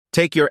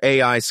Take your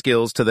AI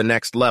skills to the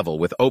next level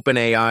with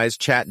OpenAI's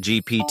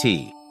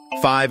ChatGPT.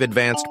 5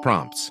 advanced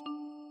prompts.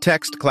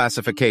 Text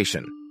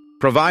classification.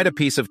 Provide a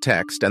piece of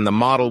text and the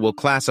model will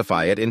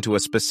classify it into a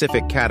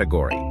specific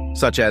category,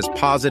 such as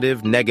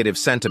positive, negative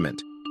sentiment,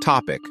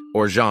 topic,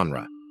 or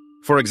genre.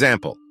 For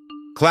example,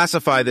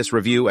 classify this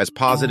review as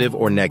positive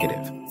or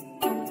negative.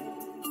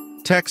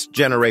 Text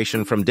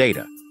generation from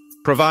data.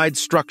 Provide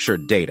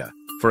structured data,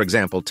 for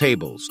example,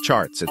 tables,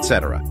 charts,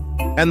 etc.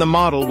 And the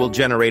model will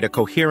generate a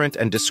coherent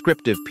and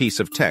descriptive piece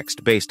of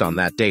text based on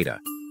that data.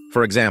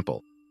 For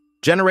example,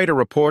 generate a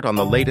report on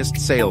the latest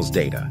sales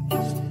data.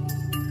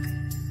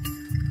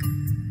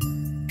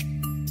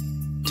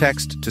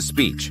 Text to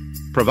speech.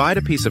 Provide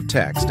a piece of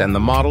text and the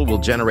model will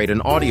generate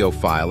an audio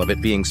file of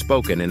it being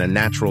spoken in a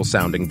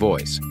natural-sounding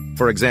voice.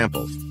 For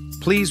example,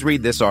 please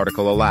read this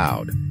article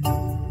aloud.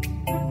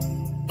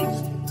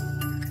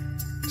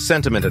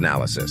 Sentiment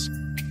analysis.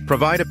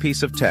 Provide a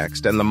piece of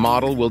text and the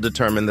model will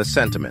determine the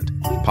sentiment,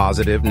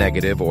 positive,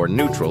 negative, or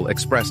neutral,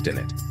 expressed in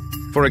it.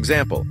 For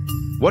example,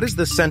 what is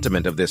the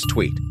sentiment of this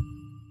tweet?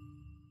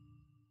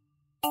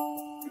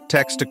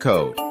 Text to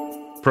code.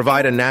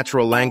 Provide a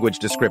natural language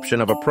description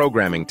of a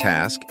programming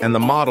task and the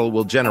model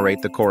will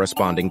generate the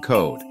corresponding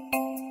code.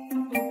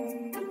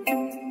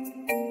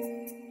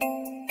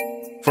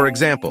 For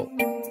example,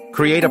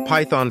 create a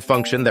Python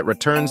function that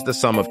returns the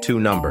sum of two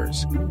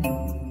numbers.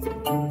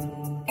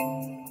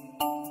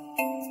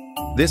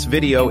 This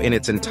video in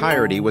its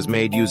entirety was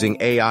made using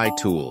AI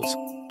tools.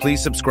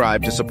 Please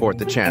subscribe to support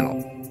the channel.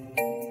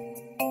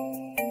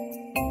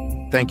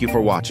 Thank you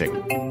for watching.